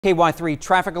KY3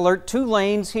 traffic alert, 2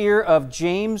 lanes here of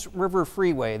James River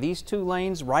Freeway. These 2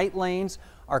 lanes, right lanes,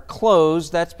 are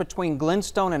closed. That's between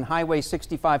Glenstone and Highway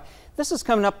 65. This is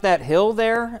coming up that hill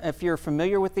there. If you're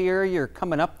familiar with the area, you're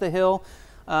coming up the hill.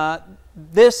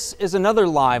 This is another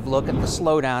live look at the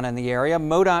slowdown in the area.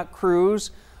 MoDOT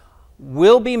crews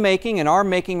will be making and are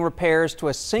making repairs to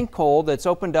a sinkhole that's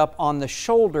opened up on the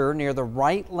shoulder near the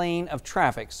right lane of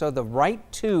traffic. So the right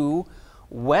 2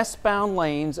 westbound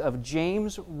lanes of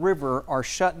James River are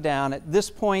shut down. At this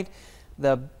point,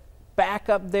 the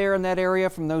backup there in that area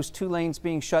from those 2 lanes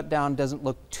being shut down doesn't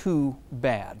look too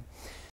bad.